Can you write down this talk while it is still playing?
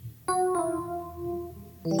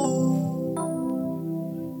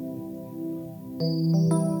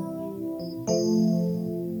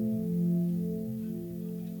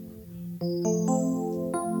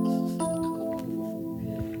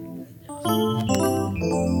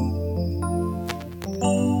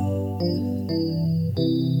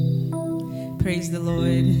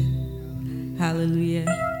Hallelujah.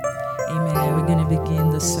 Amen. We're going to begin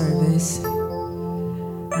the service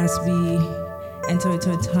as we enter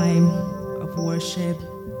into a time of worship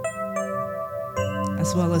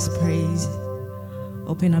as well as praise.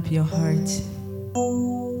 Open up your heart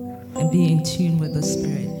and be in tune with the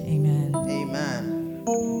Spirit. Amen. Amen.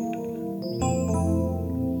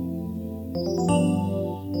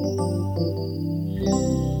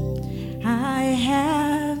 I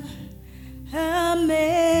have a maker.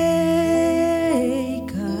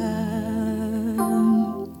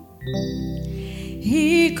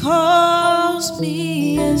 He calls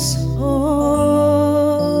me his own.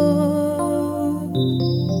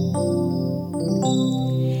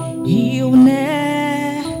 He'll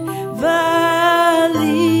never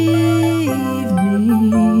leave me,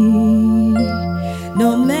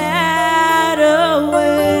 no matter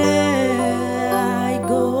where I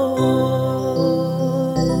go.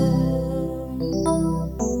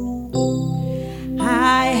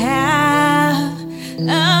 I have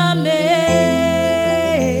a maker.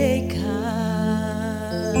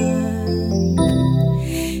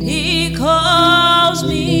 He calls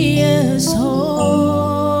me his home.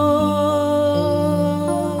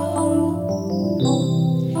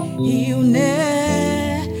 He'll never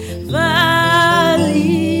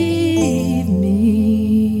leave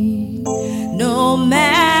me, no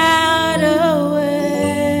matter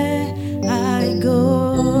where I go.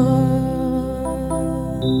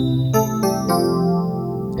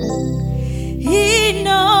 He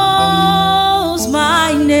knows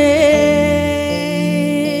my name.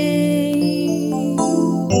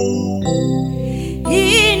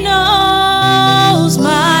 He knows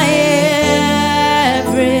my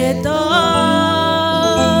every thought.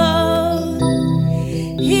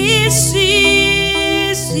 He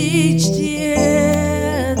sees each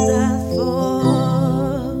tear that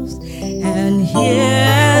falls and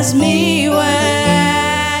hears me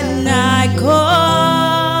when I call.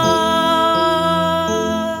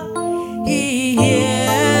 He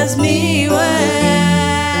hears me when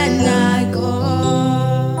I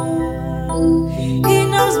call. He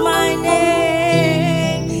knows my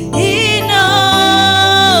name. He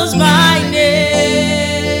knows my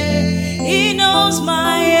name. He knows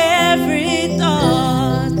my every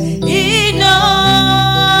thought. He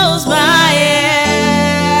knows my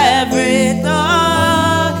every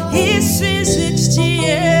thought. He sees each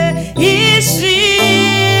tear. He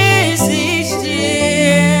sees each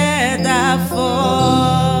tear that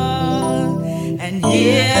falls and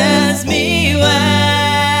hears me when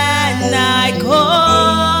I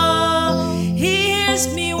call. He hears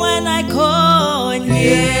me when I call and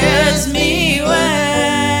hears me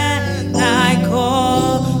when I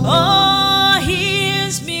call. Oh, he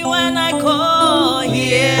hears me when I call. He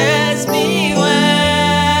hears me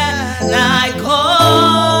when I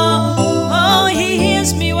call. Oh, he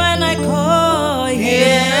hears me when I call. He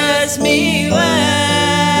hears me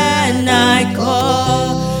when I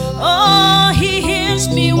call. Oh, he hears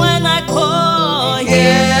me when I call. He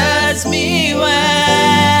hears me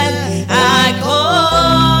when I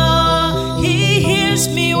call. He hears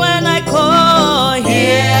me when I call. He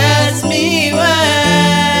hears me when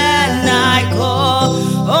I call.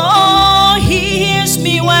 Oh, he hears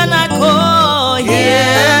me when I call. He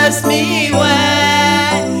hears me when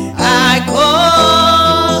I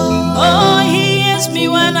call. Oh, he hears me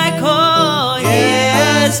when I call. He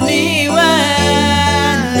hears me when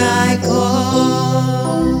I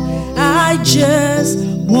call. I just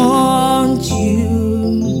want you,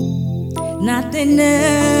 nothing else.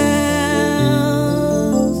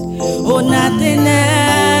 Oh, nothing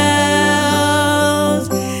else.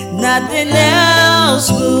 Nothing else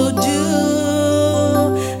will do.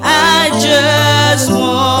 I just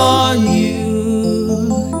want you,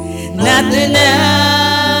 nothing else.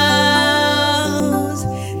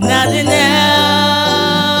 Nothing else.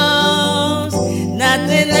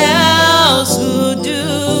 Nothing else will do.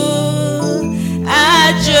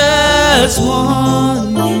 I just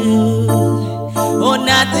want you. Oh,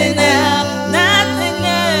 nothing else. Nothing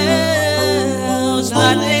else.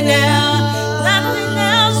 Nothing else. Nothing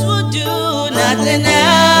else will do. Nothing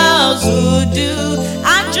else will do.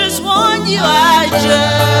 I just want you. I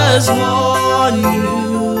just want you.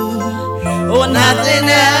 Oh, nothing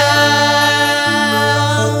else.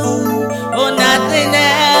 Oh, nothing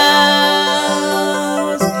else.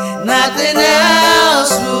 Nothing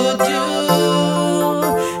else will do.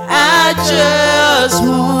 I just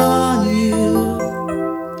want you.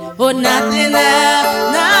 Oh, nothing else.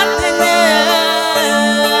 Nothing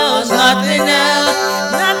else. Nothing else.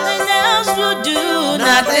 Nothing else will do.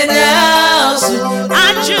 Nothing else.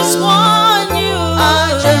 I just want you. I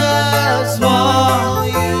just want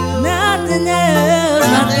you. Nothing else.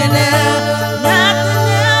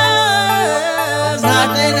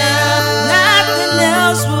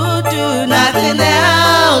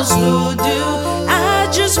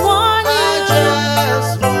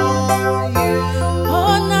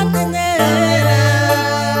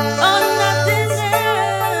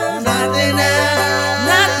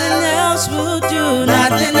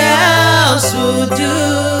 nothing else will do.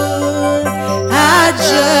 I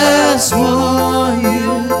just want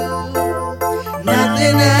you.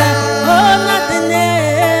 Nothing else, oh, nothing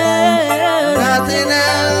else,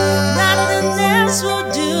 nothing else will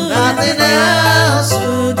do. Nothing else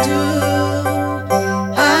will do.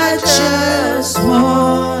 I just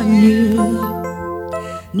want you.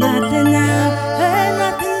 Nothing else,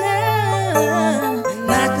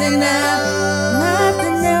 nothing else,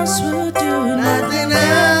 nothing else will do. Nothing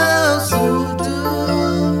else will do.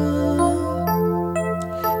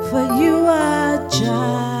 For you are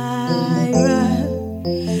Jireh.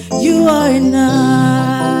 You are enough.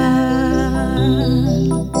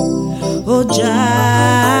 Oh,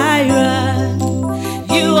 Jireh.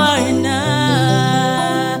 You are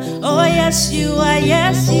enough. Oh, yes, you are.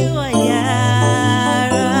 Yes, you are.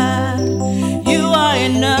 You are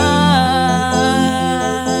enough.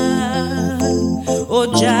 Oh,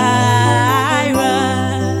 Jireh.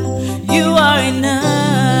 You are enough.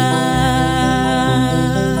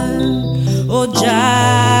 Oh,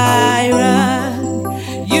 Jireh.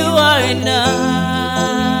 You are enough.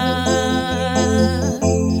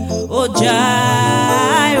 Oh, Jireh.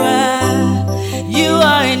 You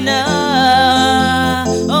are enough.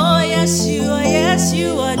 Oh, yes, you are. Yes,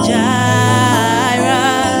 you are. Jireh.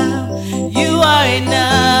 You are enough.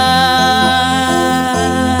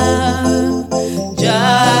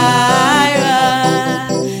 Jireh.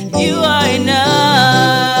 You are enough.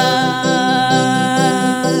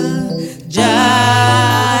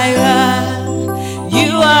 Jireh.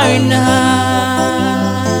 You are enough.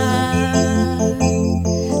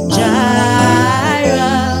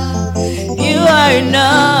 Jireh. You are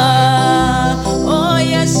enough. Oh,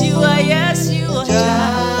 yes, you are. Yes, you are.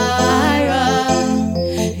 Jireh.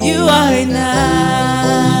 You are enough.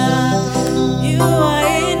 You are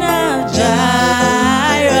enough.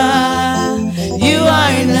 Jireh. You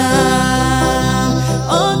are enough.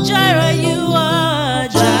 Oh, Jireh, you are.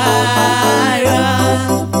 Jireh.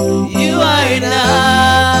 You are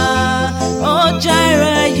enough. Oh,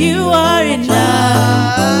 Jireh, you are enough.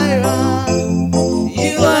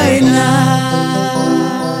 You are enough.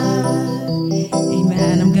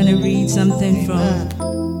 Amen. I'm going to read something from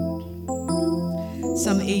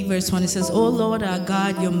Psalm 8 verse 1. It says, "O Lord our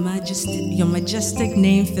God, your majestic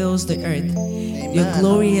name fills the earth. Your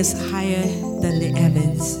glory is higher than the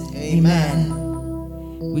heavens." Amen.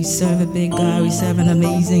 We serve a big God. We serve an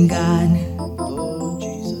amazing God. Oh,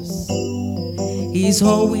 Jesus. He is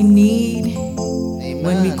all we need. Amen.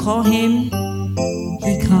 When we call him,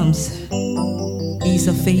 he comes. He's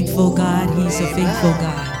a faithful God. He's a faithful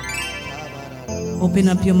God. Open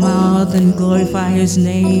up your mouth and glorify his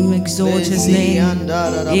name, exalt his name.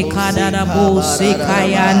 Ikadarabo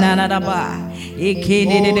sekaya nanadaba.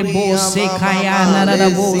 Ikededebo sekaya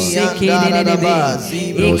nanadabo sekededebe.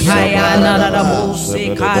 Ikaya nanadabo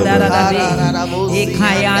sekadadabe.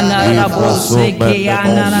 Ikaya nanadabo sekaya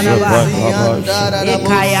nanadaba.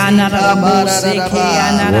 Ikaya nanadabo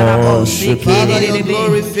sekaya nanadabo sekededebe.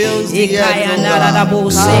 Ikaya nanadabo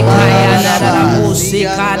sekaya nanadabo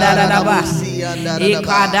sekadadaba.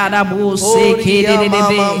 Ikadadabu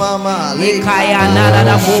sekededebe. Ikayanadabu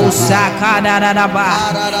sakadadaba.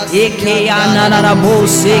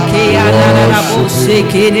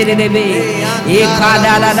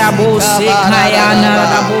 Ikayanadabu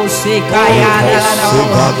sekeyanadabu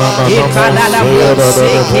sekededebe.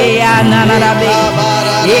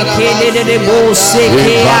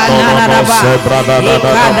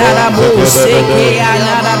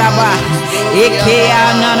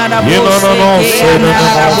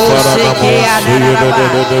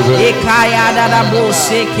 Ikadadabu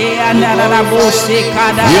sekayanadabu sekayanadabu.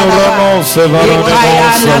 Ikadadabu sekeyanadabe.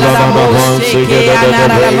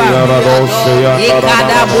 Ikededebo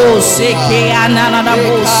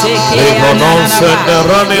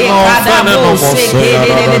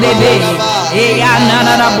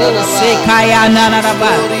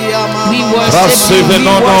sekeyanadaba.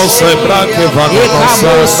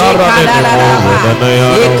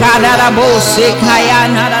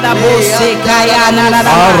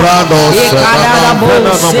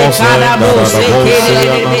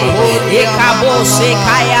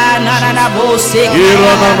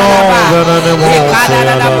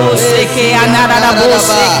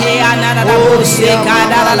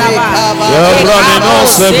 Ikadadabu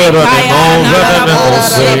sekeyanadaba.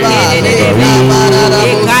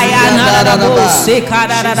 Ikayanadabu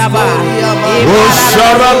we worship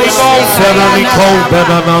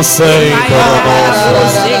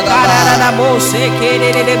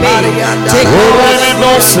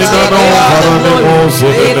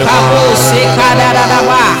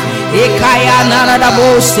Ekaya nara da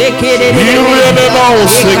bo sekere de de de.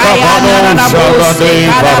 Ekaya nara da bo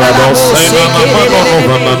sekara da bo sekere de de.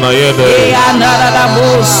 Ekaya nara da bo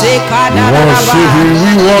sekara da ba.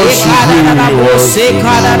 Ekaya da bo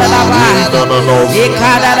sekara da ba.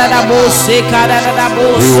 Ekaya da bo sekara da bo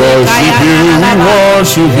sekaya nara da ba.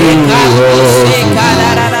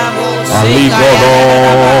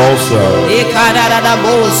 Ekaya da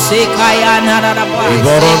bo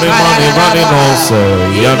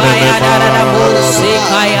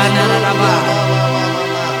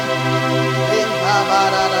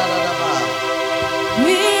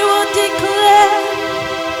we will declare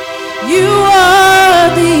you are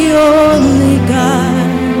the only God,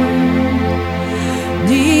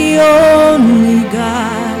 the only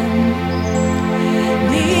God,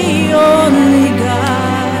 the only God.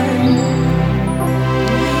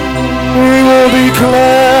 We will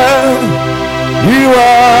declare you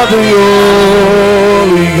are the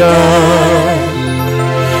only God,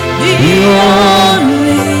 the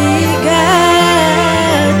only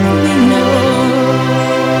God we know.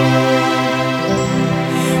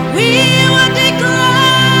 We will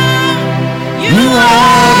declare you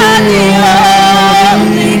are the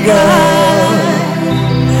only God,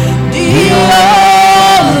 the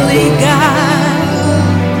only God,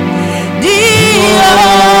 the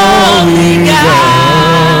only God.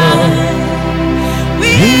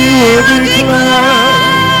 We will declare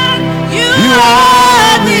you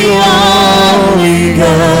are the only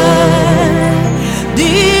God,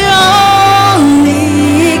 the only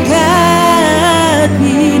God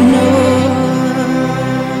we know.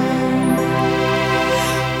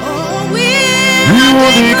 Oh, we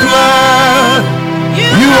will declare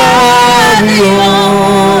you are the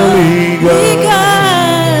only God,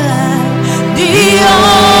 the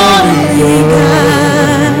only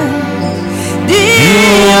God, the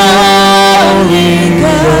only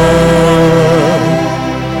God.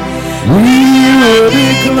 we will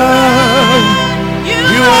declare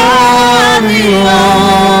You are the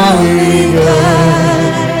only God,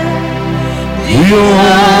 the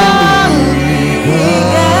only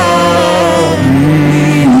God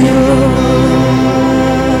we know.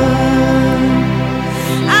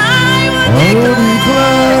 I will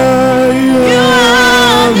declare you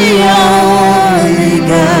are the only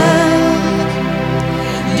God,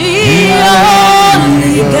 the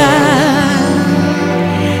only God,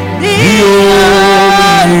 the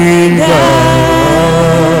only God.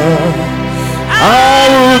 I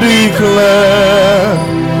will declare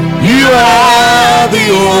you are the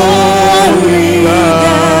only God,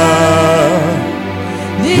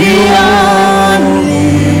 The only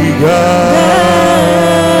God.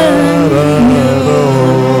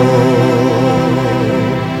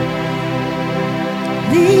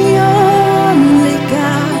 The only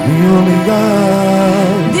God, The only God.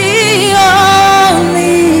 the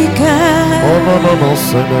only God. Oh, no,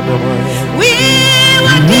 say no, no. We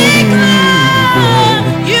will declare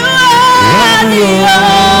you are the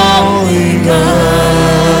only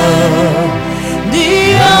God, the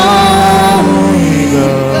only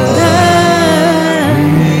God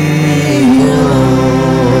we know.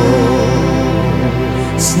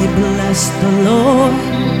 Say, bless the Lord,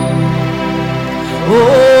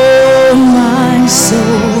 oh my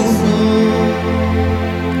soul.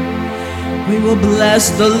 We will bless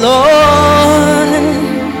the Lord,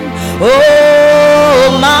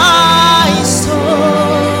 oh my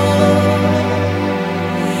soul,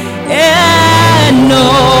 and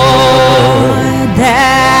all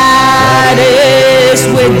that is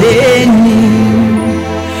within me.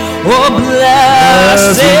 Oh, bless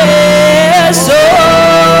His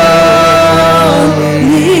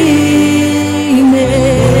holy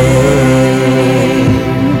name.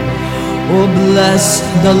 Oh, bless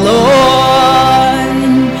the Lord,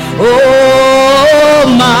 oh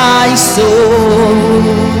my soul.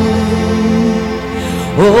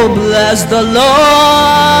 Oh, bless the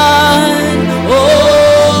Lord,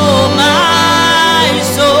 oh my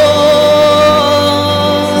soul,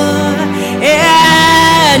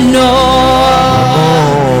 and all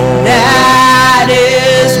that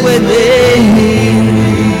is within me.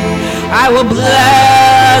 I will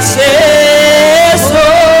bless His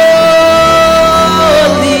holy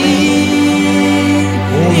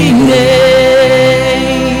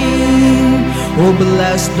name. Oh,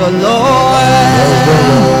 bless the Lord,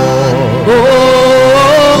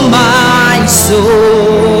 oh my soul.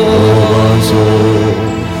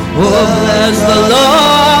 Oh, bless the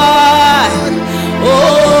Lord,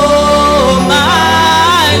 oh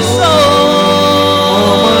my soul,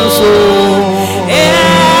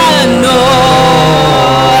 and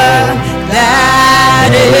all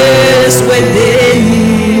that is within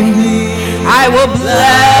me.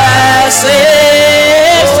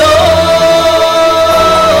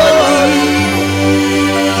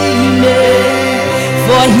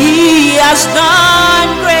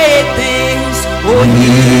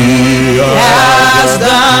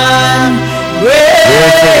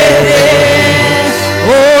 things.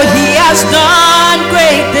 Oh, he has done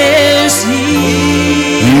great things.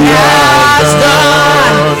 He has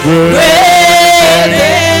done great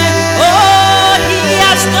things. Oh, he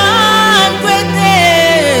has done great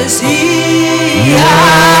things. He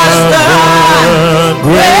has done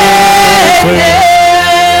great things.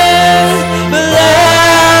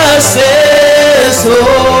 Bless his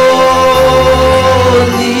holy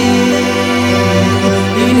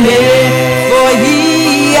name, for he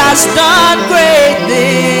has done great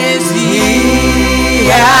things. He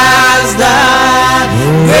has done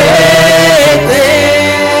great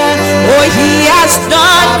things. Oh, he has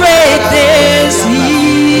done great things.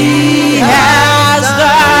 He has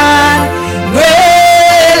done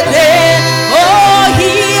great things. Oh,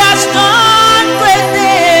 he has done great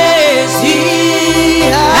things. He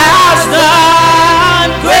has done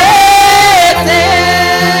great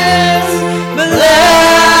things.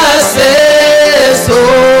 Bless his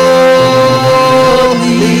holy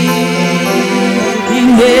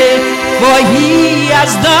name, for he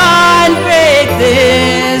has done great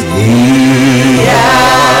things. He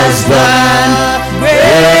has done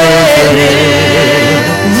great things.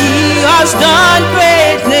 He has done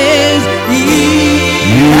great things. He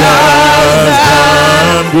has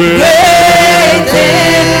done great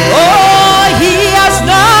things. Oh, he has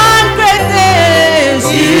done great things.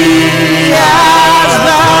 He has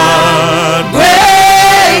done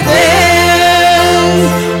great things.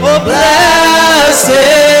 Oh, bless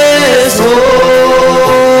his holy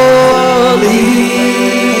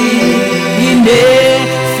name,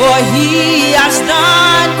 for he has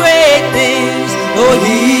done great things. Oh,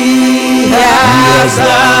 he has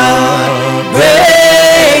done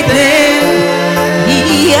great things. He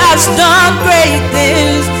has done great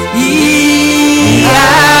things. He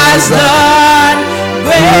has done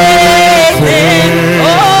great things.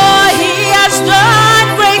 Oh, he has done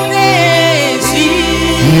great things. He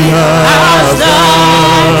has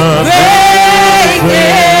done great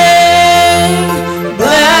things.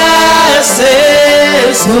 Bless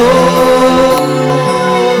his holy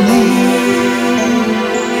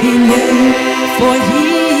name, for he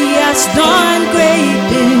has done great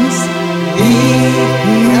things. He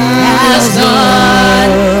has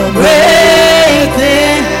done great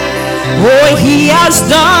things. Oh, he has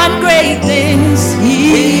done great things.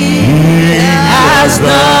 He has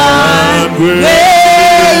done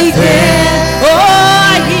great things.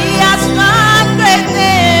 Oh, he has done great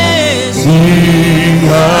things. He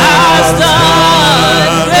has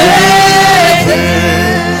done great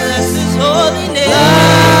things. Bless his holy name.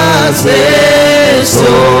 Bless his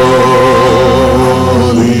holy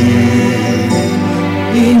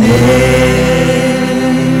name,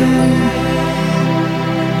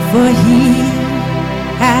 for he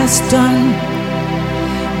has done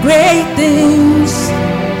great things.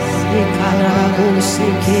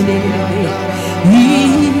 He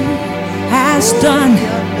has done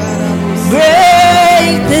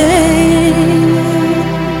great things.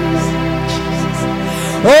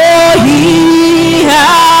 Oh, he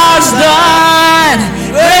has done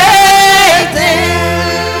great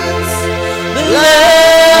things.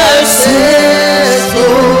 Bless his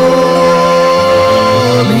holy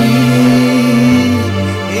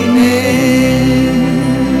name.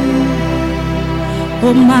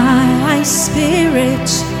 Oh, my spirit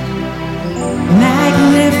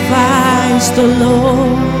magnifies the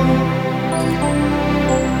Lord.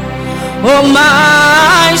 Oh,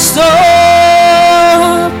 my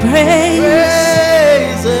soul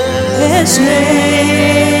praise his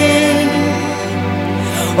name.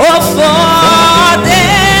 Oh, for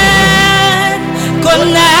then could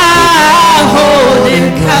not hold him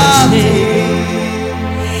captive,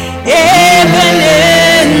 even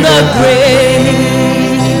in the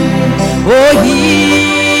grave. Oh,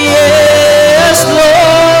 he is Lord.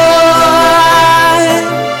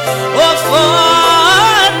 Oh,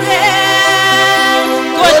 for then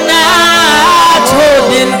could not hold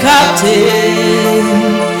him captive,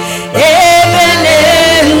 even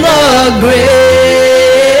in the grave.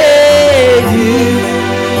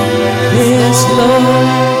 Yes, Lord,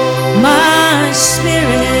 my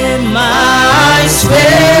spirit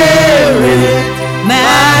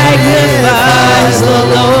magnify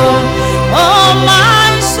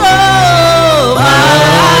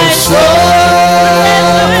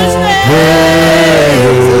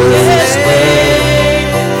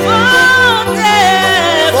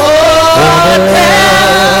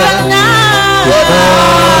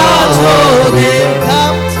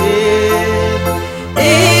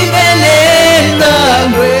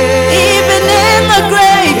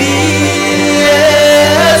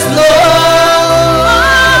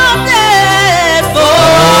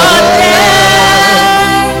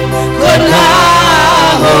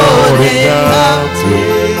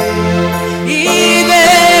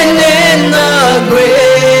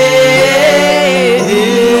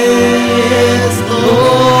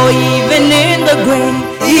the grave,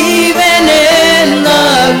 even in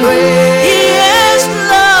the grave. Yes,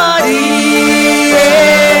 Lord,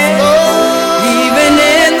 yes, Lord. Even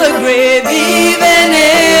in the grave, even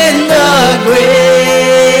in the grave.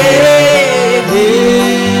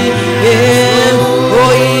 Yeah.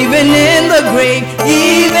 Oh, even in the grave,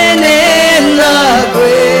 even in the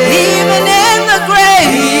grave, even in the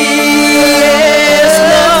grave. Yes,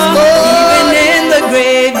 Lord. Even in the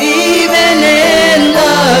grave, even in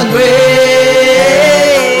the grave.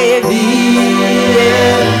 Yeah.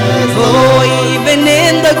 Oh, even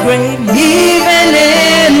in the grave, even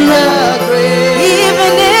in the grave,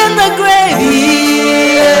 even in the grave.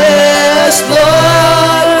 Yes,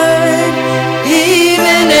 Lord.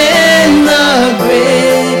 Even in the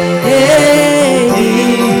grave.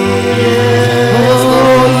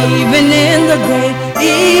 Oh, even in the grave,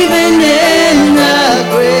 even in the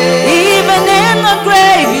grave, even in the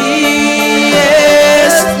grave.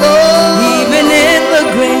 Yes, Lord. Even in the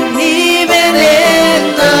grave, even in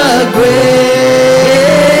the grave.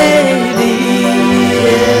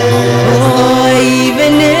 Oh,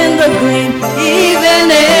 even in the grave, even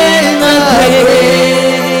in the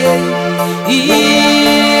grave.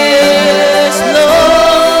 Yes,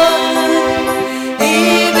 Lord.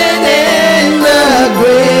 Even in the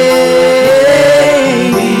grave.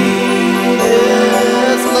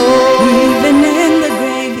 Yes, Lord. Even in the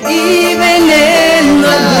grave, even in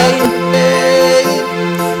the grave.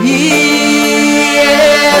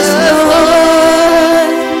 Yes,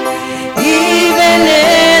 Lord. Even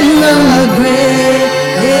in the grave.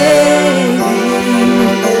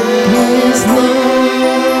 Yes,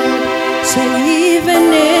 Lord. So even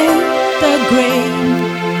in the grave.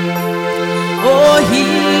 Oh,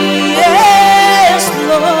 yes,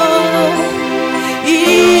 Lord.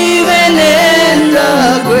 Even in the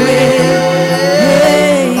grave.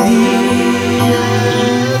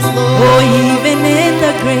 Oh, even in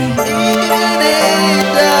the grave.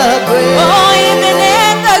 Oh, even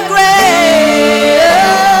in the grave.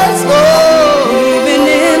 Yes, Lord. Even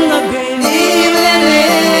in the grave. Even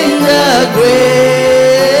in the grave.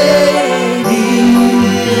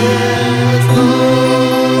 Yes,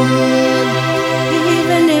 Lord.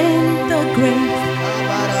 Even in the grave.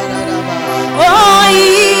 Oh,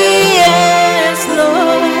 yes,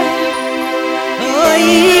 Lord. Oh,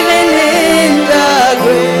 even in the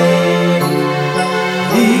grave.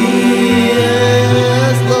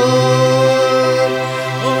 Yes, Lord.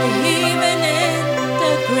 Oh, even in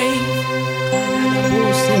the grave.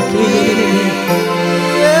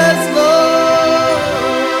 Yes, Lord.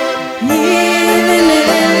 Even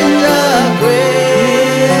in the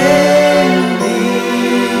grave.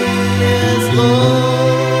 Yes,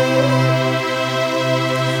 Lord.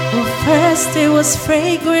 Oh, first it was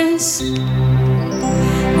fragrance,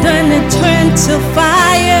 then it turned to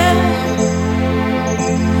fire.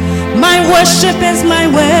 My worship is my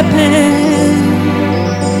weapon.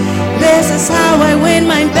 This is how I win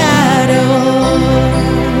my battle.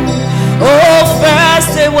 Oh,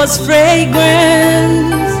 first it was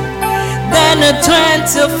fragrance, then it turned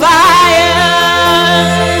to fire.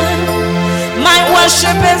 My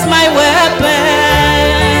worship is my weapon.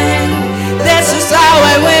 This is how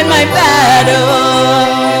I win my battle.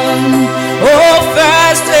 Oh,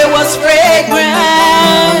 first it was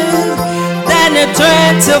fragrance, then it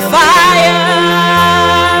turned to fire.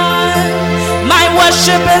 My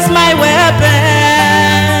worship is my weapon.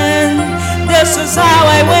 This is how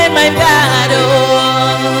I win my battle.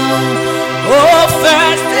 Oh,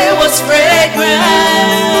 first it was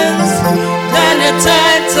fragrance, then it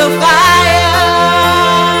turned to fire.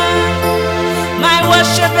 My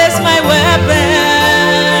worship is my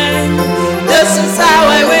weapon. This is how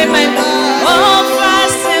I win my battle. Oh,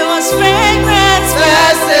 first it was fragrance,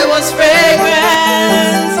 first it was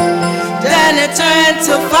fragrance, then it turned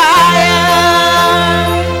to fire.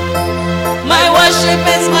 My worship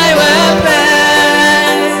is my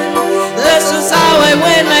weapon. This is how I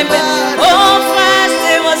win my battle. Oh, first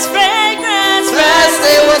it was fragrance, first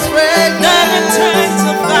it was fragrance, then it turned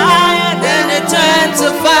to fire, then it turned to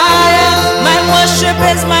fire. My worship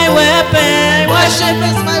is my weapon. Worship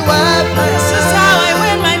is my weapon. This is how I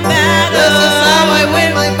win my battle. This is how I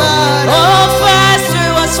win my battle. Oh, first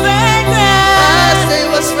it was fragrance, first it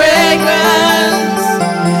was fragrance,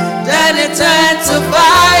 then it turned to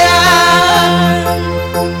fire.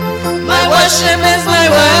 My worship is my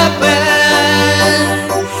weapon.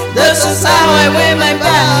 This is how I win my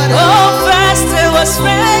battle. Oh, first it was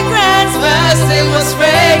fragrance, first it was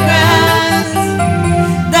fragrance,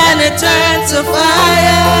 then it turned to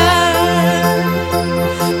fire.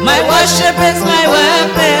 My worship is my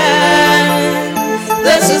weapon.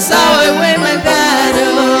 This is how I win my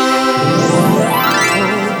battle.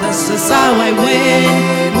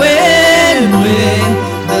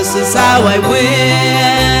 This is how I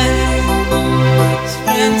win.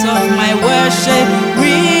 Strength of my worship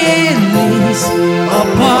release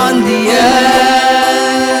upon the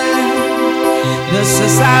earth. This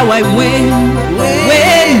is how I win.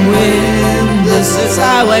 This is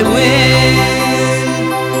how I win.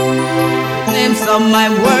 Names of my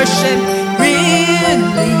worship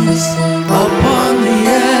release upon the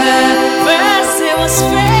earth. First it was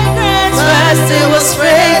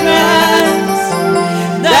fragrance.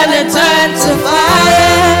 Then it turned to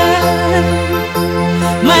fire.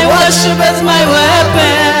 My worship is my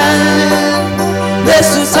weapon.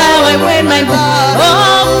 This is how I win my battle.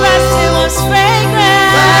 Oh, first it was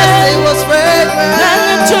fragrance. Then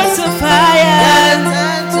it turned to fire.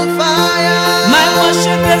 My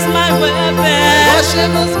worship is my weapon.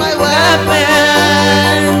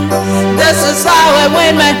 This is how I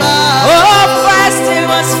win my battle. Oh, first it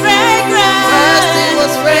was fragrance.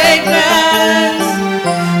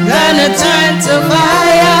 Then it turned to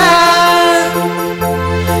fire.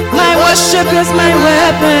 My worship is my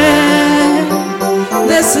weapon.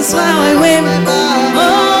 This is how I win my battle.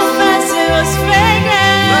 Oh, first it was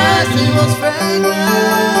fragrance.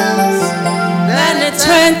 Then it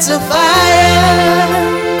turned to fire.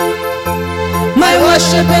 My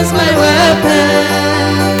worship is my weapon.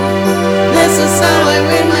 This is how I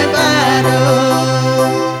win my battle.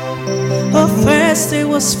 Oh, first it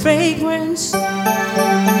was fragrance.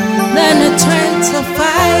 Then it turned to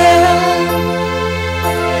fire.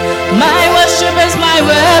 My worship is my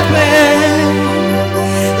weapon.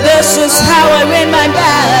 This is how I win my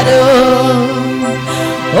battle.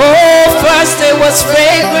 Oh, first it was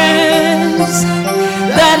fragrance.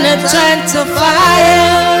 Then it turned to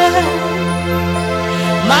fire.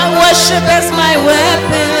 My worship is my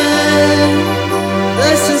weapon.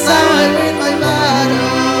 This is how I win my battle.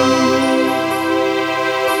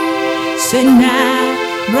 Say now,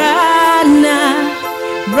 Rana,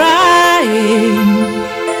 Rain,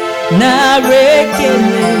 Na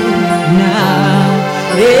Rekele, Na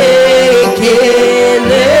Rekele.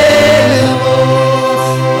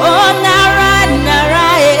 Oh, Nara, Nara,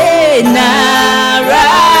 Nara,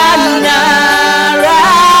 Nara,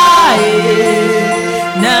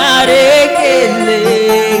 Narekele,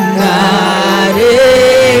 Narekele.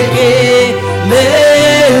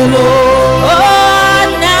 Oh,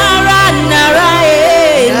 Nara, Nara,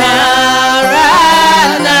 Nara,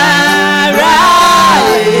 Nara,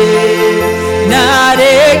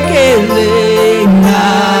 Narekele, Narekele.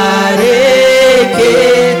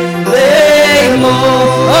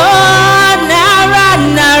 Oh, Nara,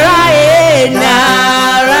 Nara,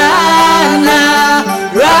 Nara, Nara,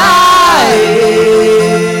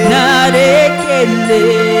 Narekele,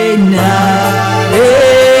 Narekele.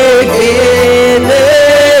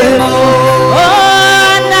 Oh,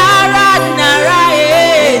 Nara, Nara,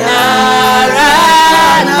 Nara,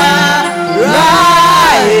 Nara,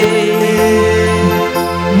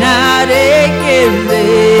 Narekele,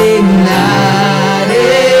 Narekele.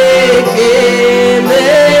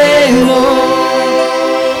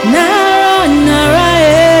 Nara, Nara,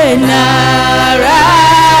 Nara,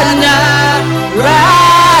 Nara,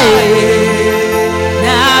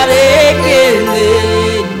 Narekele,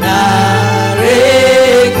 Narekele.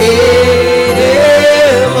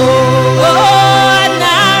 Oh,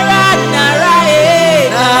 Nara, Nara,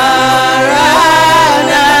 Nara,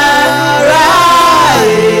 Nara,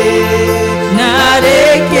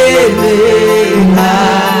 Narekele,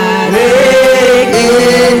 Narekele.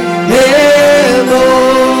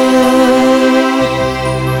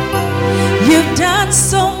 You've done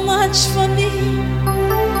so much for me,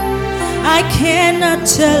 I cannot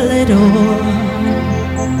tell it all.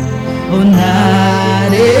 Oh, Narekele.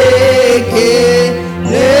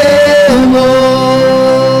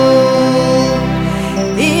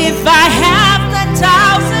 If I have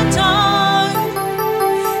 1,000 tongues,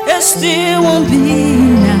 it still won't be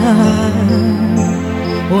enough.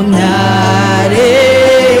 Oh, Narekele.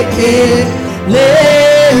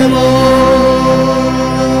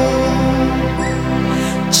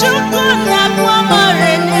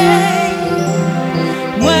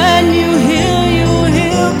 When you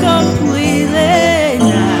heal completely.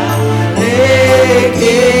 Narekele.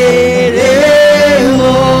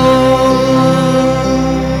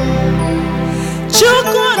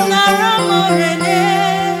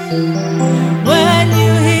 When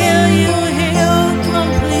you heal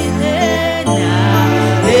completely.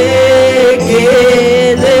 Narekele.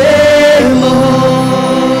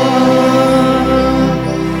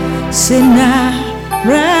 Say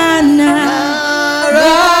Rana,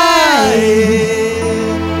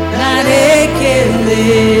 Narekele,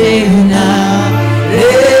 Narekele.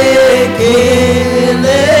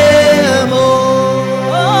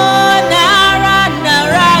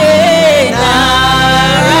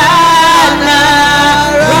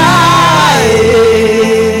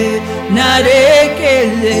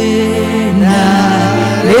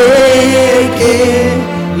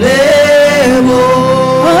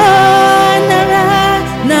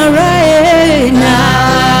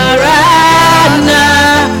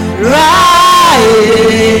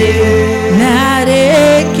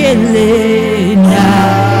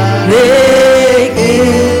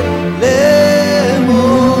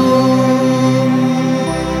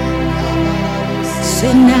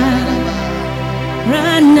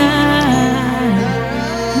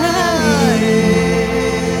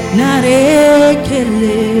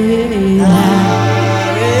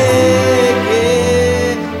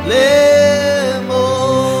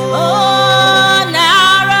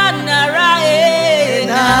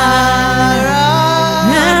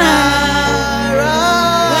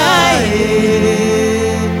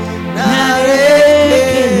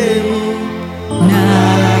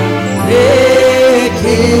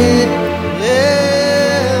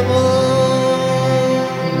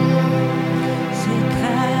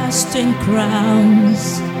 Casting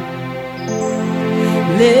crowns,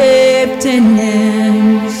 lifting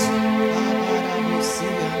hands,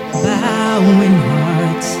 bowing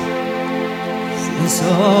hearts is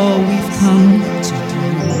all we've come to do.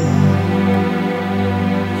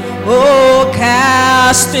 Oh,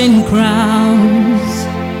 casting crowns,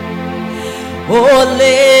 oh,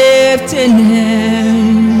 lifting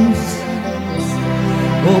hands,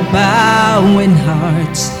 oh, bowing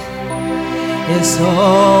hearts is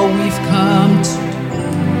all we've come to do.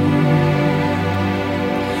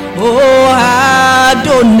 Oh,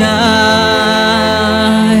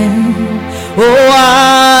 Adonai, oh,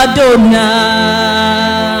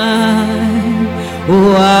 Adonai,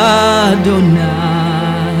 oh, Adonai,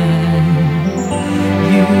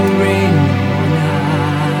 you reign on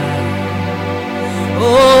high.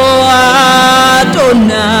 Oh,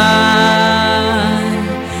 Adonai,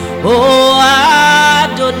 oh,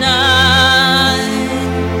 Adonai.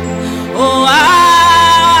 Oh,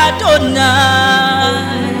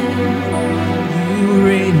 Adonai, you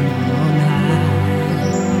reign on high.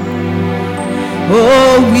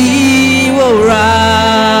 Oh, we will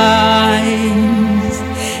rise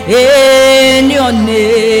in your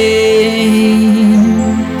name.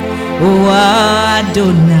 Oh,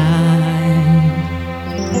 Adonai,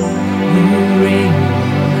 you reign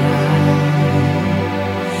on high.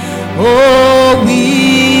 Oh, we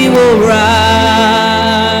will rise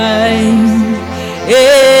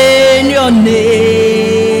in your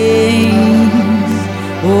name,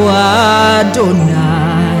 oh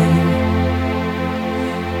Adonai,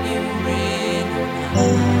 you reign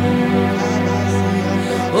on high.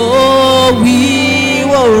 Oh, we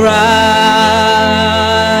will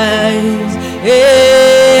rise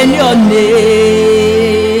in your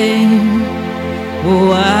name,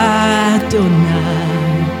 oh Adonai,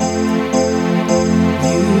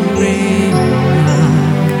 you reign on high.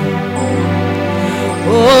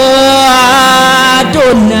 Oh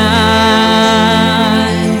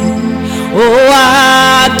Adonai, oh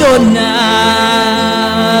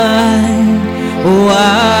Adonai, oh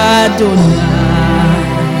Adonai,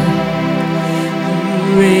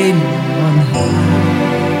 you reign on high.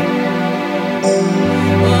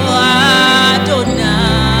 Oh Adonai,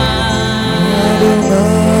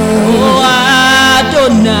 oh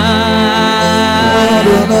Adonai,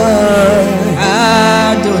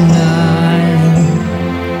 Adonai,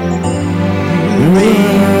 you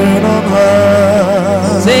reign on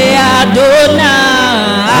high. Say Adonai,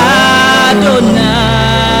 Adonai,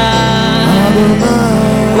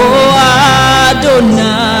 oh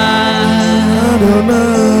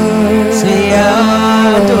Adonai, say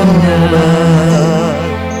Adonai,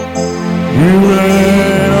 You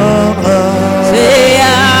reign on high. say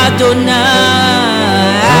Adonai,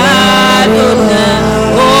 Adonai,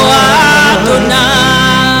 oh Adonai,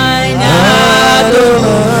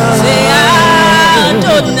 Adonai, say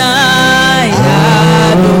Adonai,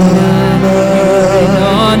 Adonai,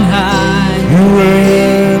 on high. You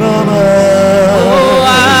reign on high. Oh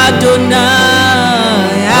Adonai,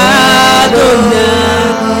 Adonai,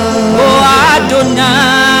 oh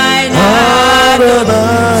Adonai, Adonai,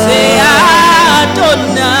 say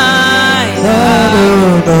Adonai,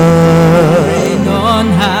 Adonai. reign on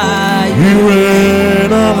high. You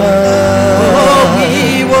reign on high. Oh, we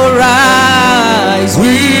will rise,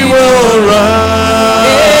 We will rise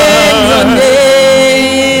in your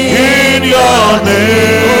name, in your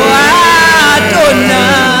name. oh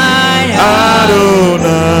Adonai,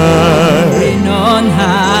 Adonai. reign on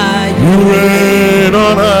high. You reign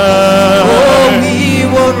on high. Oh, we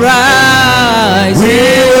will rise, We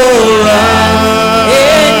will rise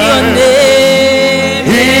in your name,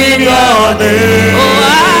 in your name. oh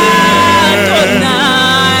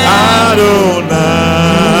Adonai, Adonai.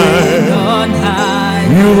 reign on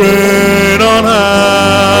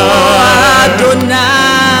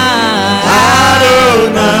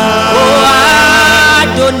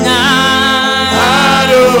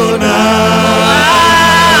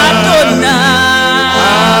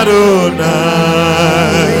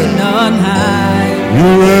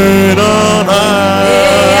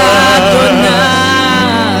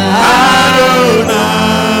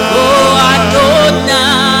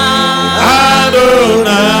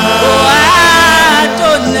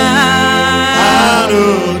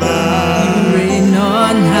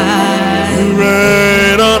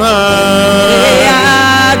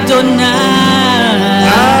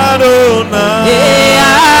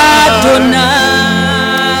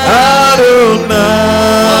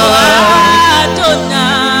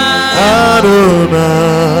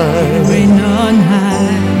Reign on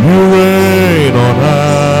high. You reign on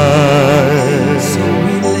high. So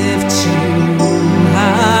we lift you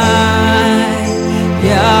high,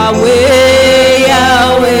 Yahweh,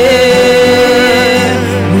 Yahweh.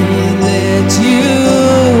 We lift you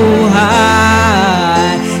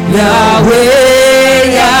high,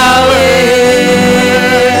 Yahweh, Yahweh.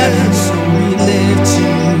 So we lift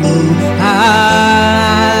you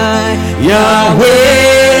high, Yahweh.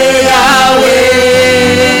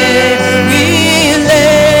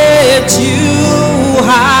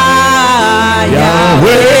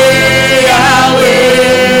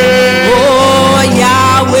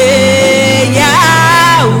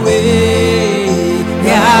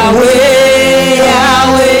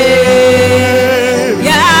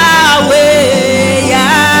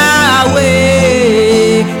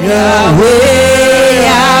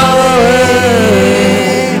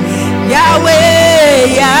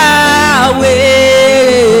 Yahweh,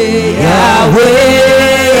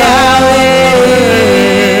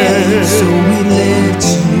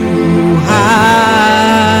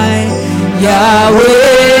 Yahweh,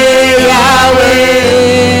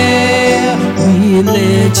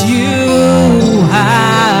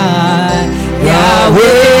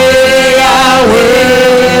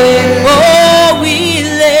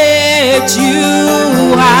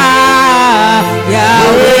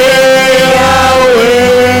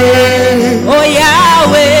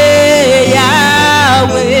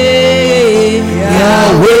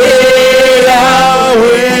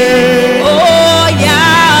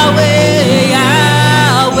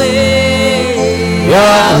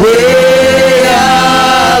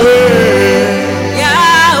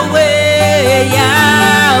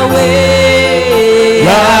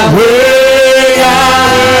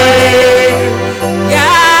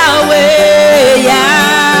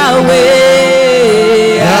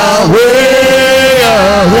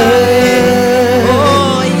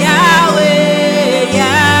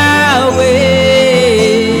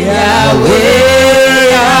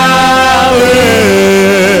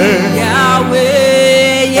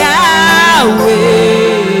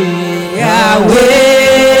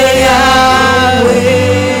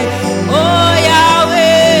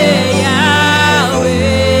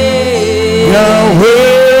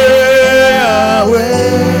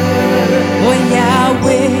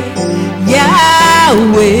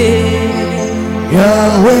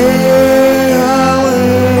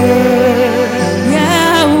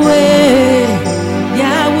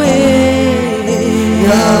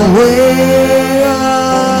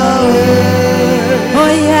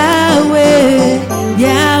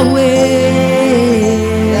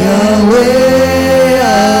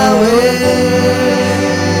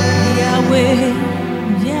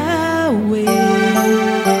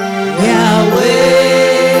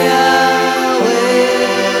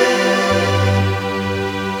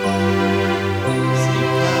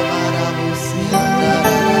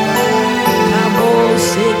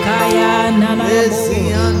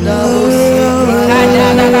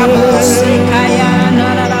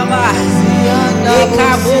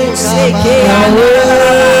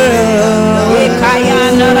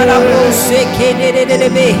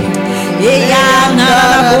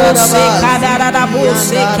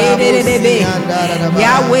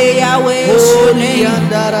 name.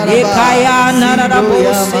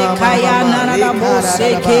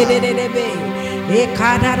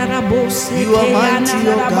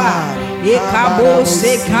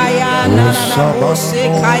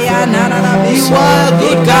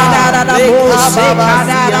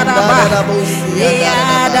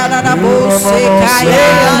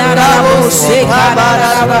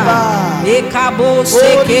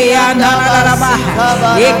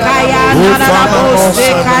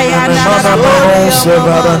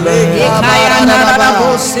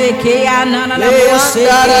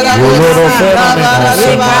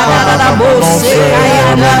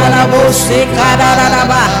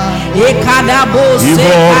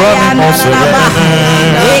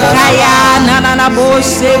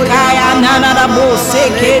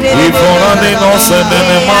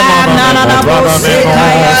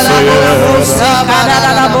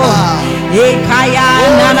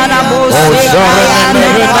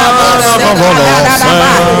 mighty,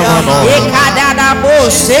 O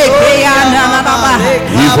God.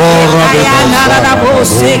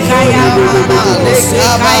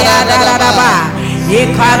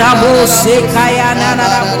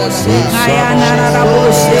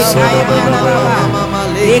 You are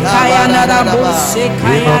good Ekayana rabose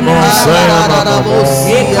kayana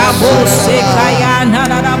rabose ekabose kayana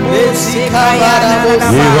rabose kayana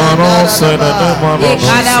rabose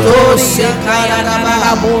ekadabose kayana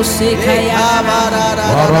rabose kayana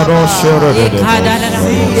ekadana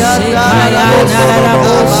rabose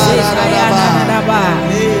kayana rabose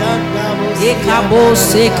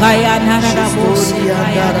ekabose kayana rabose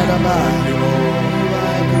kayana.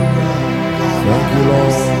 Thank you,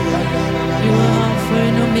 Lord. You are Alpha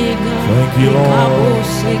and Omega. Thank you, Lord.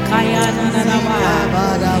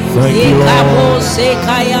 Thank you, Lord.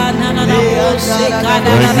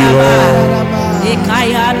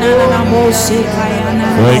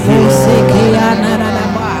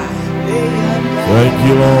 Thank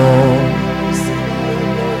you, Lord.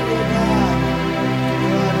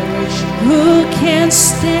 Who can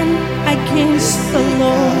stand against the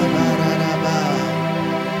Lord?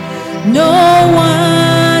 No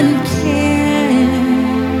one can.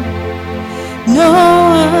 No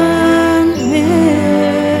one will.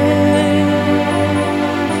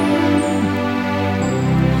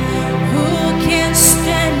 Who can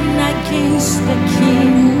stand against the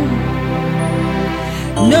King?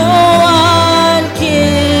 No one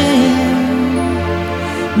can.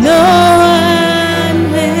 No one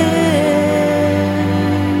will.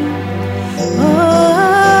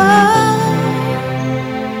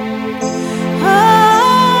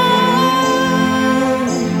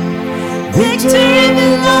 Victory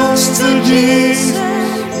belongs to Jesus.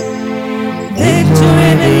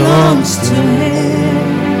 Victory belongs to Him.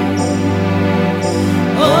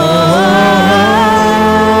 Oh,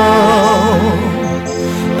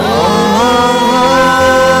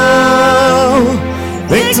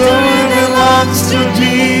 victory belongs to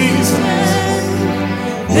Jesus.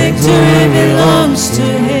 Victory belongs to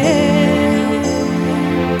Him.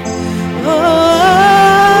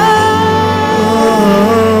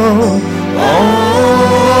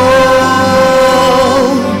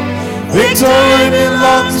 Victory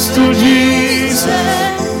belongs to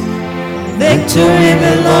Jesus. Victory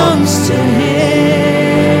belongs to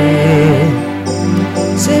Him.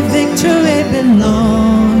 Say victory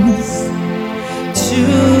belongs to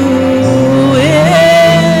Him.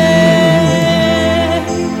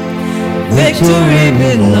 Victory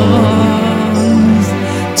belongs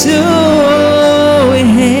to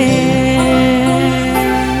Him.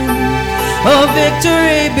 Oh,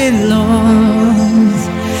 victory belongs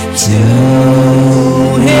to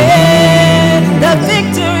Him. The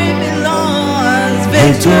victory belongs.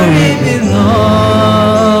 Victory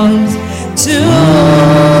belongs to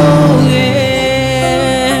Him.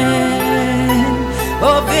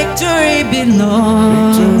 Oh, victory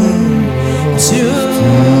belongs to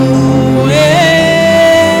Him.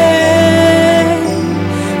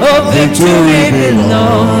 Oh, victory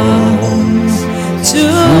belongs to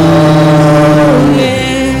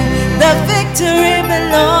Him. The victory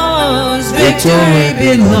belongs. Victory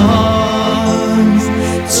belongs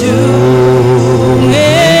to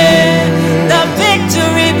Him. The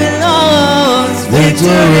victory belongs.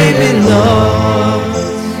 Victory belongs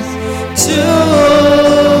to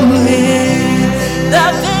Him. The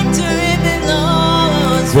victory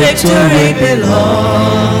belongs. Victory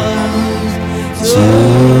belongs to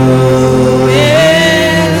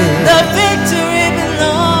Him. The victory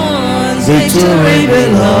belongs. Victory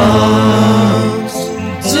belongs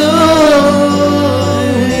to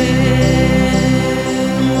Him.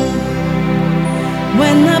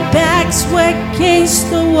 When the backs were against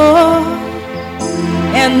the wall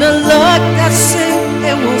and the Lord that said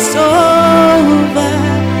it was over,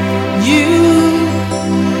 you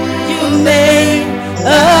made a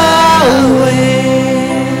way,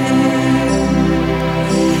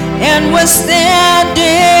 and we're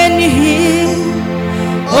standing here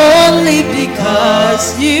only because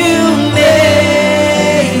you made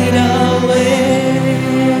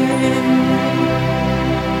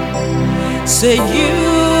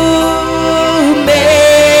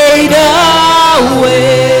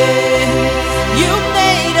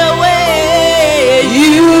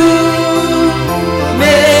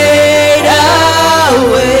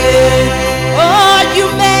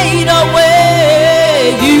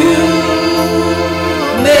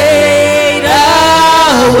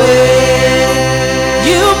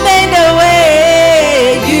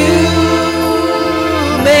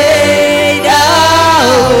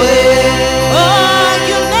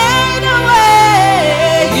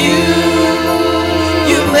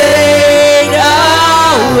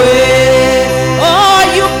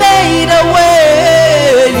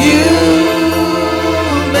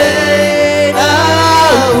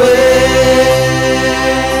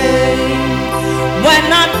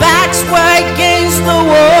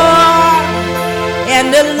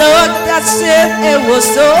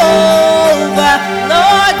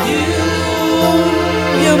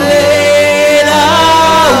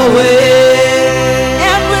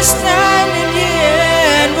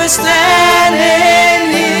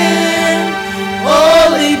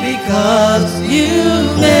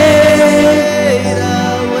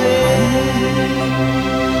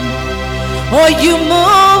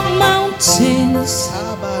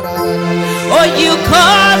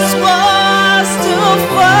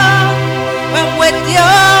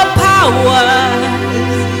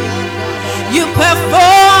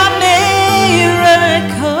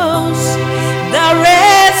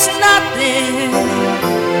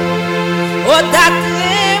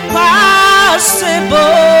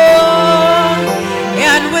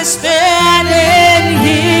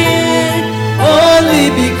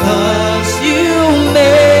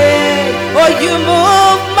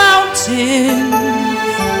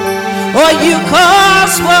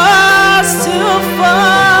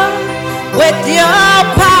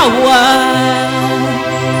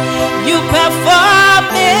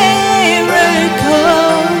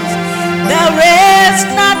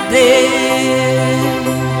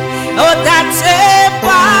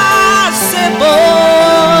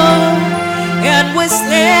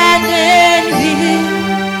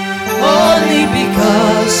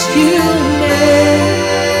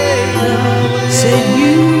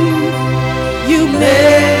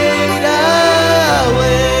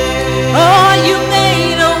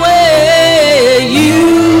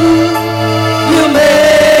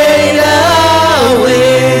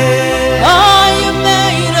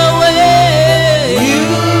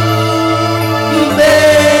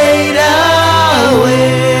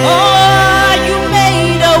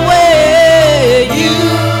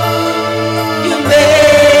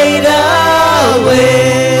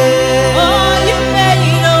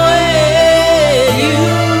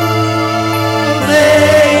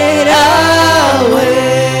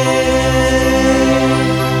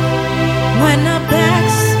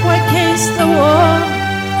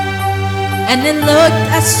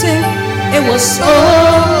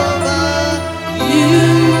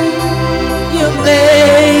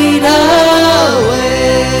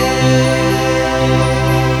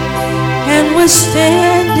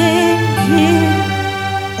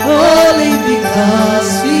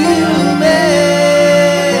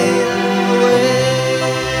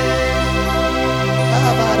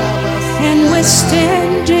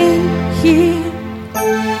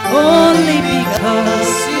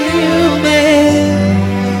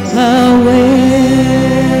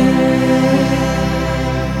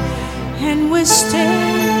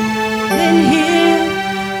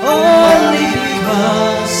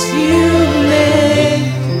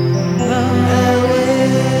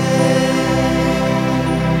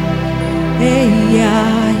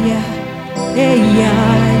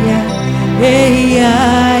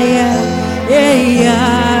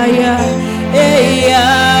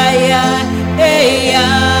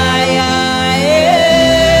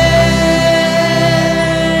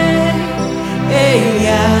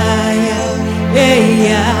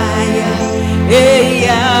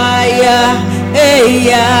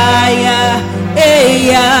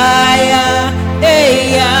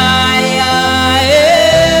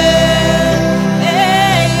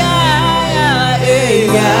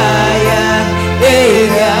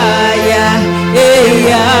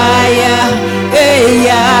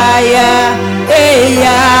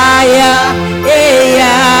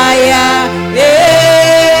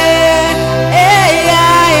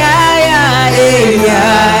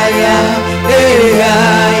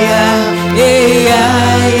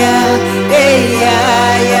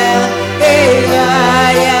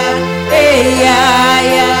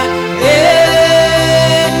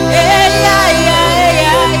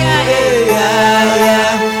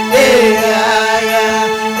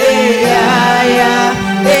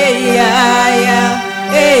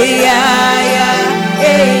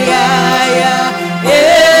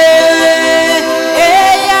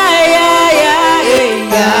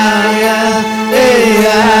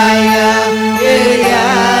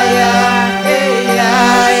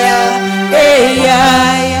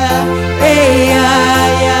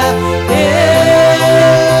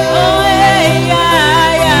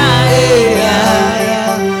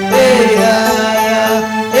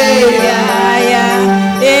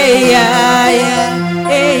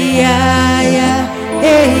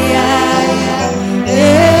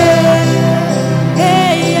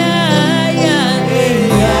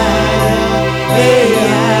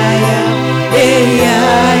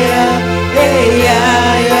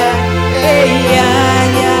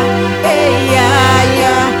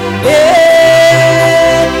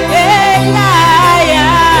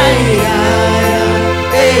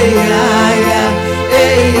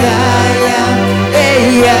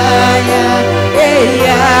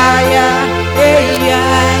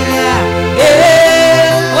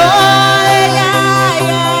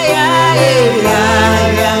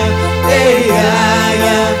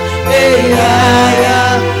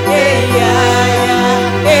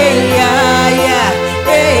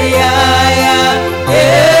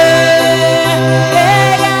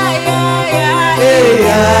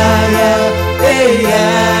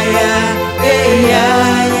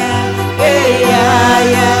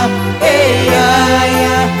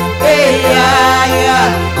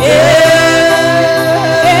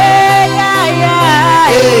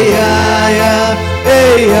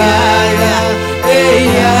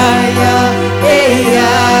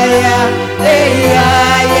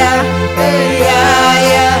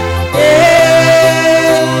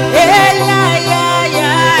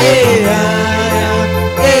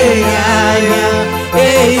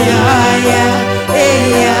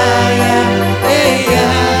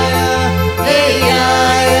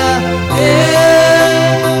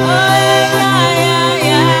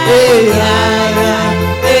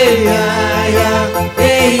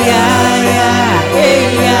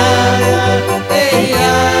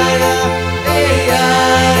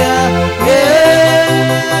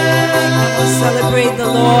Celebrate the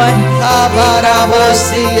Lord.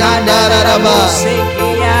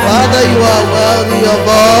 Father, you are worthy of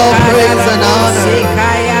all praise and honor.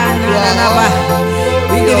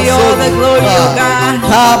 We give you all the glory, O God.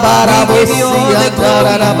 We give you all the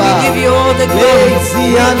glory. We give you all the glory.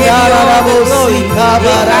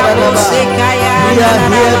 We are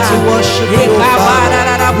here to worship you, Father.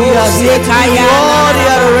 We are here to give you all the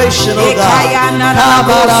adoration, O God.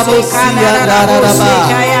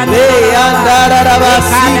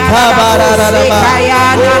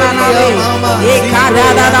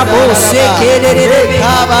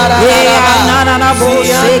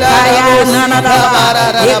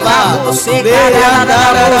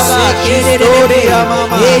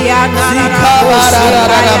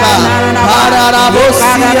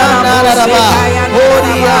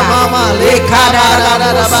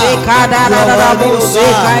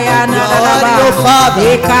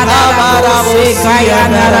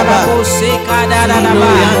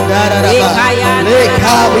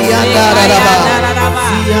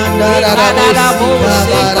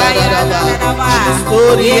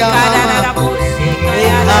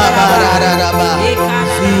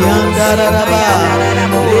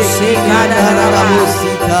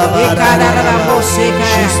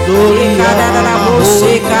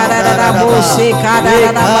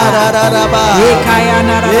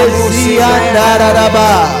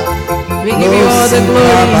 We give you all the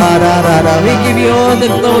glory. We give you all the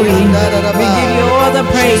glory. We give you all the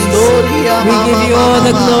praise. We give you all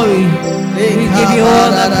the glory. We give you all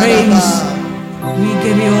the praise. We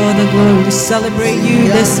give you all the glory. We celebrate you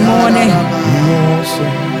this morning.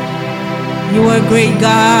 You are a great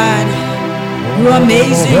God. You are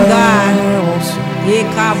amazing God.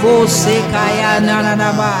 Ekabo sekaya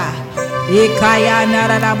nanaba. Ekaya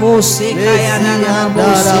narabo sekaya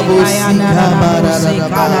nanabo sekaya narabo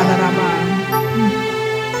sekaya naraba.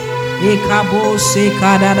 Ekabo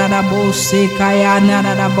sekaya narabo sekaya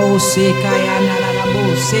narabo sekaya narabo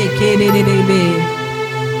sekededebe.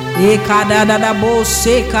 Ekada narabo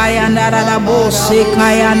sekaya narabo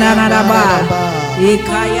sekaya naraba.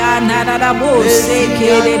 Ekaya narabo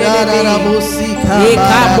sekededebe.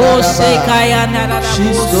 Ekabo sekaya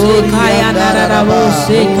narabo sekaya narabo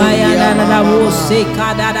sekaya narabo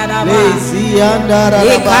sekada naraba.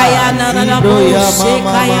 Ekaya narabo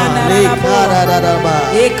sekaya narabo.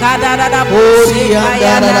 Ekada narabo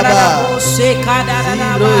sekaya narabo sekada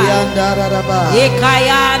naraba.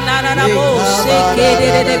 Ekaya narabo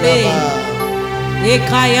sekededebe.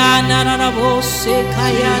 Ekaya narabo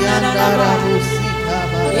sekaya narabo.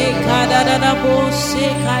 Ekada narabo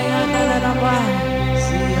sekaya naraba.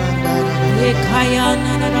 Ekaya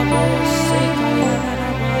narabo sekaya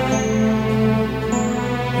naraba.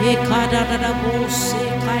 Ekada narabo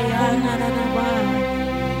sekaya naraba.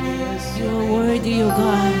 You are worthy, O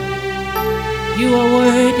God. You are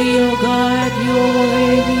worthy, O God. You are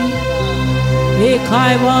worthy.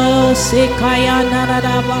 Ekaya sekaya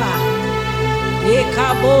naraba.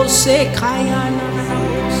 Ekabo sekaya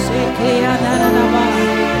narabo sekaya naraba.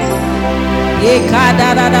 Ekada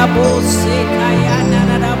narabo sekaya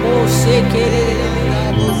narabo sekaya.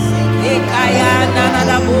 Ekaya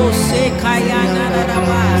narabo sekaya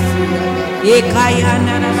naraba. Ekaya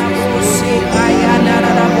narabo sekaya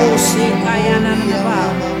narabo sekaya naraba.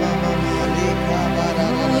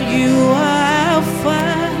 You are Alpha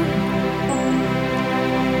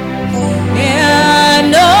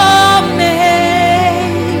and Omega.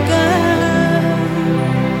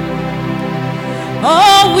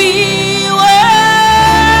 Oh, we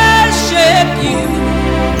worship you,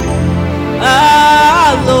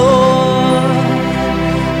 our Lord.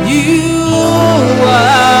 You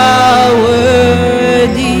are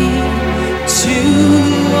worthy to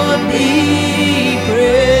be praised.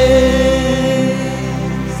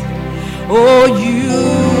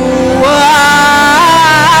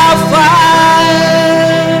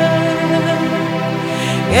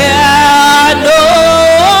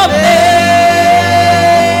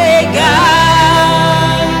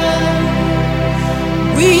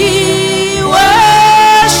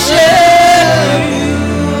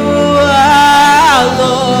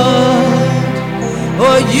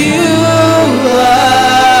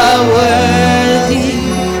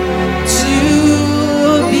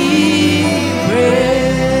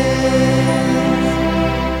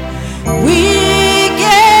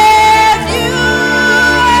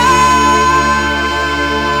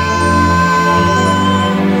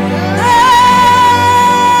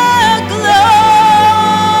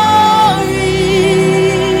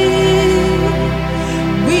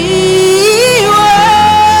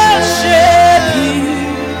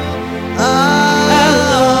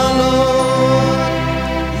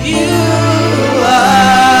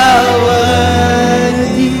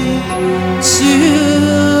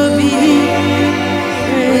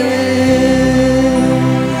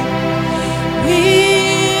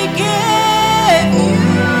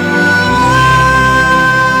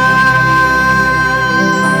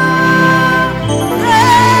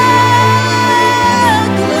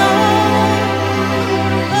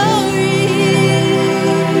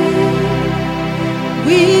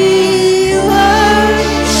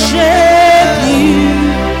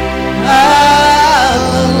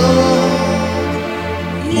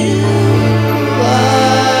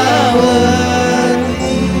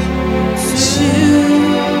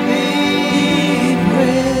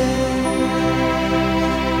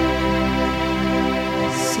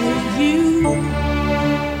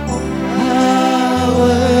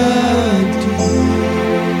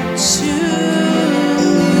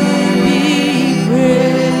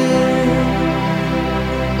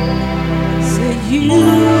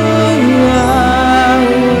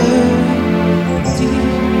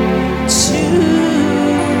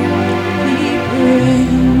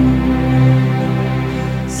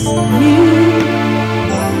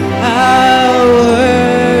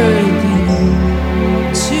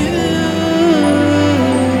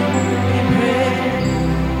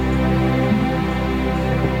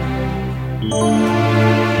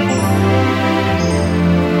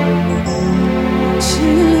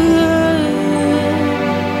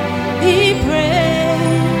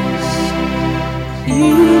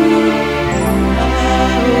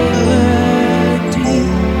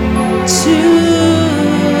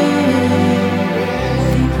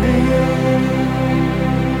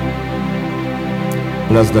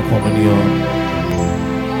 Bless the communion.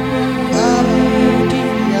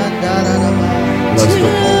 Bless the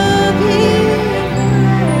communion.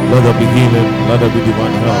 Let there be healing. Let there be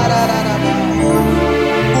divine health.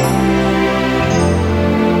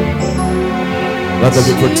 Let there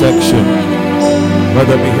be protection. Let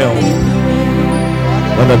there be health.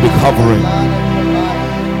 Let there be covering.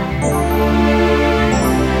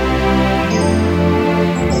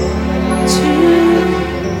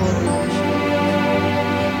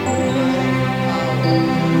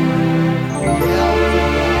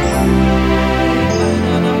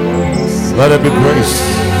 Let there be grace.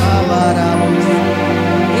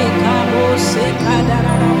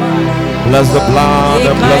 Bless the blood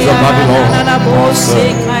and bless the body, Lord.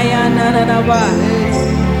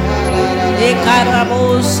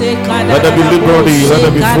 Let there be liberty, let there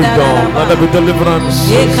be freedom, let there be deliverance,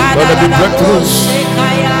 let there be breakthroughs,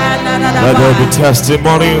 let there be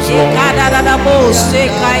testimonies, Lord. Let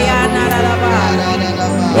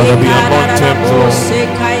there be anointing, Lord.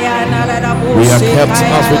 We are kept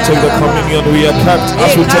as we take the communion. We are kept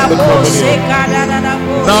as we take the communion.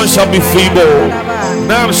 None shall be feeble.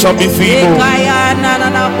 None shall be feeble.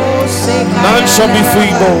 None shall be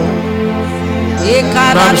feeble.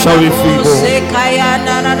 None shall be feeble.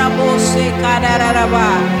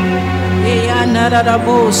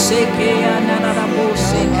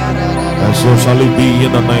 And so shall it be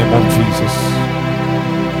in the name of Jesus.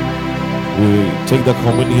 We take the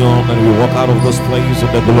communion and we walk out of this place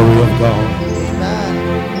in the glory of God.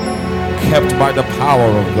 Kept by the power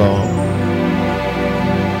of God.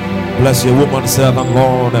 Bless your woman servant,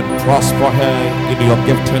 Lord, and prosper her in your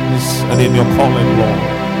giftings and in your calling, Lord.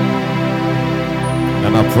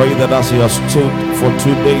 And I pray that as you have stood for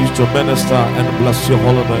 2 days to minister and bless your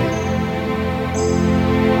holy name,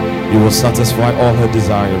 you will satisfy all her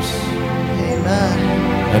desires. Amen.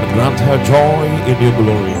 And grant her joy in your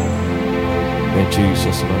glory. In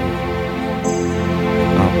Jesus' name.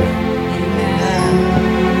 Amen.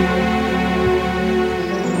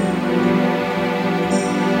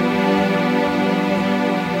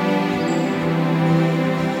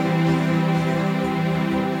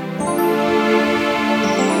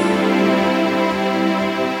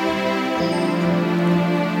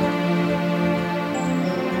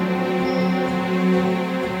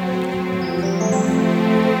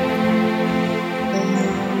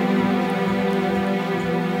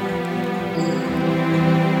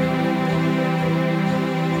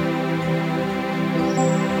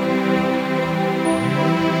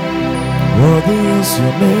 Worthy is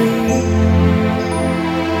your name,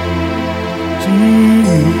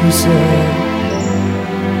 Jesus. You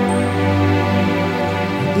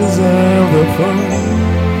deserve the praise.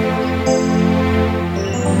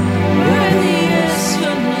 Worthy is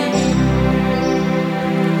your name.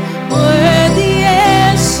 Worthy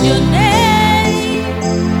is your name,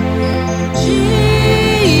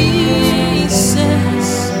 Jesus.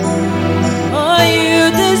 Oh, you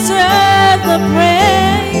deserve the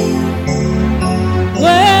praise.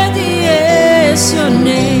 Worthy is your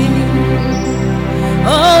name.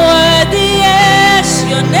 Oh, worthy is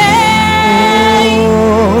your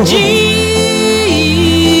name, Jesus.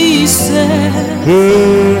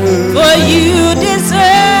 For you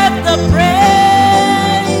deserve the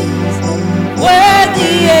praise.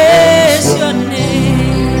 Worthy is your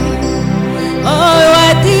name. Oh,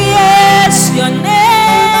 worthy is your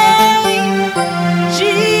name,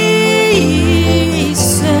 Jesus.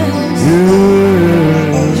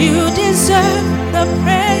 You deserve the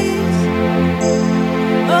praise.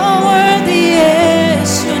 Oh, worthy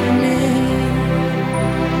is your name.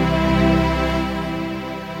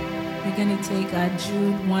 We're going to take our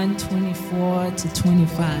Jude 1:24 to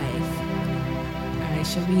 25. All right,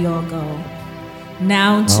 shall we all go?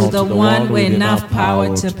 Now to the one with enough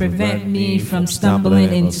power to prevent me from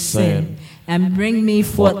stumbling into sin and bring me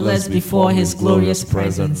faultless before his glorious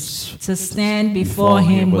presence, to stand before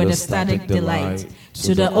him with ecstatic delight.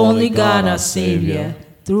 To the only God our Savior,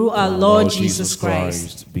 through our Lord Jesus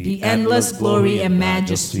Christ, be endless glory and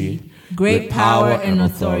majesty, great power and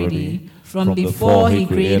authority, from before he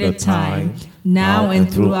created time, now and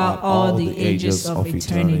throughout all the ages of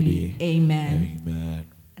eternity. Amen. Amen.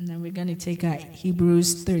 And then we're going to take our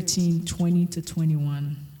Hebrews 13:20 to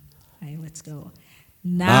 21. All right, let's go.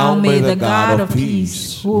 Now may the God of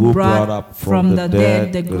peace, who brought up from the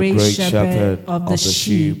dead the great shepherd of the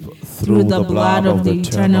sheep through the blood of the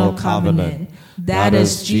eternal covenant, that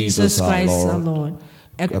is Jesus Christ our Lord,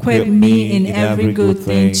 equip me in every good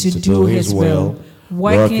thing to do his will,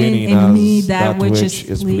 working in me that which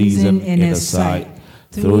is pleasing in his sight,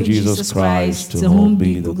 through Jesus Christ, to whom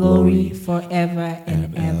be the glory forever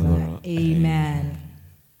and ever. Amen.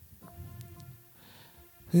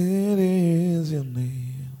 It is your name.